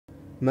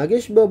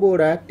Mahesh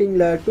பாபுவோட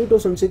ஆக்டிங்ல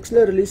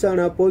 2006ல release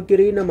ஆன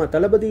போக்கிரி, நம்ம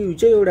தளபதி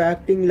விஜயோட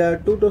ஆக்டிங்ல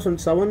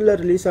 2007ல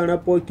ரிலீஸ் ஆன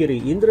போக்கிரி,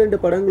 இந்த ரெண்டு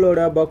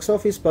படங்களோட பாக்ஸ்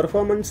ஆஃபீஸ்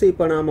பர்ஃபார்மன்ஸ்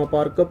இப்ப நாம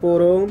பார்க்க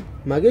போறோம்.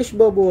 Mahesh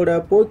பாபுவோட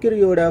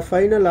போக்கிரியோட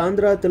final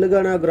Andhra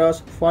Telangana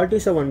cross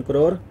 47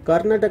 crore,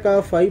 Karnataka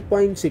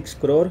 5.6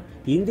 crore,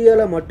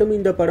 இந்தியால மட்டும்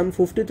இந்த படம்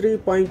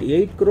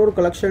 53.8 crore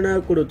கலெக்ஷனை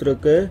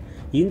கொடுத்துருக்கு.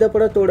 இந்த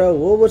படத்தோட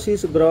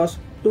ஓவர்சீஸ் கிராஸ்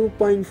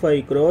 2.5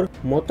 crore.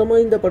 மொத்தமா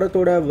இந்த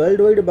படத்தோட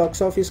world wide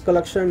box office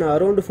collection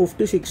around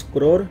 56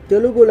 crore.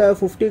 தெலுங்குல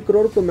 50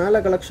 crore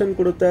மேல கலெக்ஷன்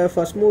கொடுத்த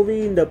ஃபர்ஸ்ட் மூவி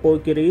இந்த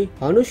போக்கிரி.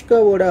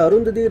 அனுஷ்காவோட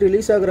அருந்ததி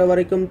ரிலீஸ் ஆகிற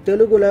வரைக்கும்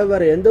தெலுங்குல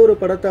வேற எந்த ஒரு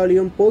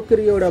படத்தாலையும்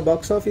போக்கிரியோட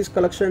பாக்ஸ் ஆஃபீஸ்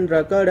கலெக்ஷன்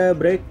ரெக்கார்டை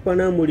பிரேக்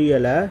பண்ண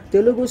முடியல.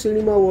 தெலுங்கு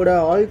சினிமாவோட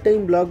all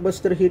time black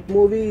Bastar hit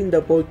movie இந்த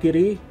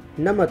போக்கிரி.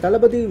 நம்ம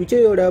தளபதி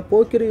விஜயோட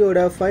போக்கிரியோட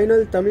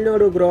final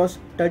Tamil Nadu cross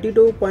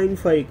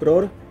 32.5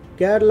 crore,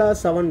 Kerala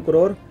 7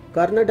 crore,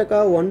 Karnataka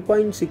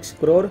 1.6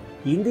 crore.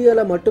 இந்தியால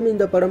மட்டும்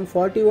இந்த படம்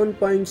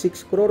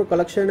 41.6 crore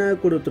கலெக்ஷனை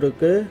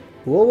கொடுத்துருக்கு.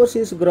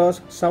 Overseas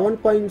cross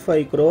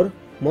 7.5 crore.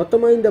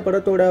 மொத்தமா இந்த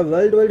படத்தோட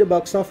world wide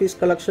box office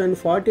collection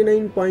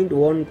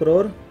 49.1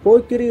 crore.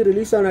 போக்கிரி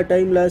ரிலீஸ் ஆன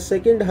டைம்ல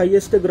செகண்ட்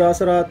ஹையஸ்ட்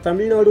கிராஸரா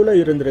தமிழ்நாடுல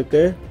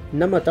இருந்திருக்கு.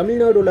 நம்ம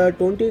தமிழ்நாடுல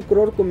 20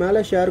 crore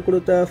மேல ஷேர்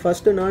கொடுத்த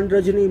ஃபர்ஸ்ட் நான்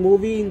ரஜினி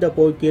மூவி இந்த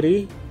போக்கிரி.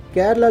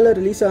 கேரளால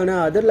ரிலீஸ் ஆன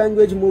அதர்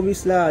லாங்குவேஜ்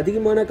மூவிஸ்ல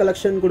அதிகமான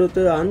கலெக்ஷன்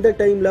கொடுத்து அந்த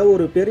டைம்ல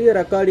ஒரு பெரிய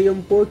ரெக்கார்டையும்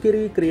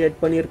போக்கிரி கிரியேட்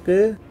பண்ணிருக்கு.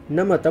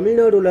 நம்ம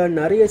தமிழ்நாடுல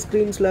நிறைய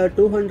ஸ்கிரீன்ஸ்ல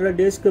 200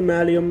 டேஸ்க்கு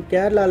மேலேயும்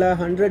கேரளால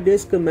 100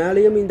 டேஸ்க்கு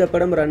மேலேயும் இந்த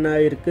படம் ரன்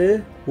ஆயிருக்கு.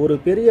 ஒரு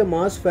பெரிய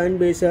மாஸ் ஃபேன்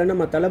பேஸை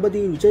நம்ம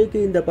தளபதி விஜய்க்கு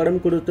இந்த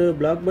படம் கொடுத்து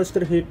பிளாக்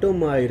பஸ்டர்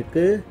ஹிட்டும்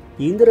ஆயிருக்கு.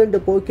 இந்த ரெண்டு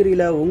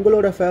போக்கிரியில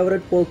உங்களோட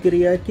ஃபேவரட்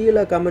போக்கிரிய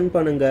கீழே கமெண்ட்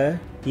பண்ணுங்க.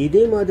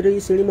 இதே மாதிரி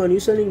சினிமா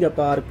நியூஸை நீங்க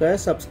பார்க்க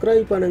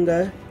சப்ஸ்கிரைப் பண்ணுங்க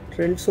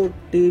ட்ரெண்ட்ஸோ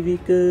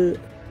டிவிக்கு.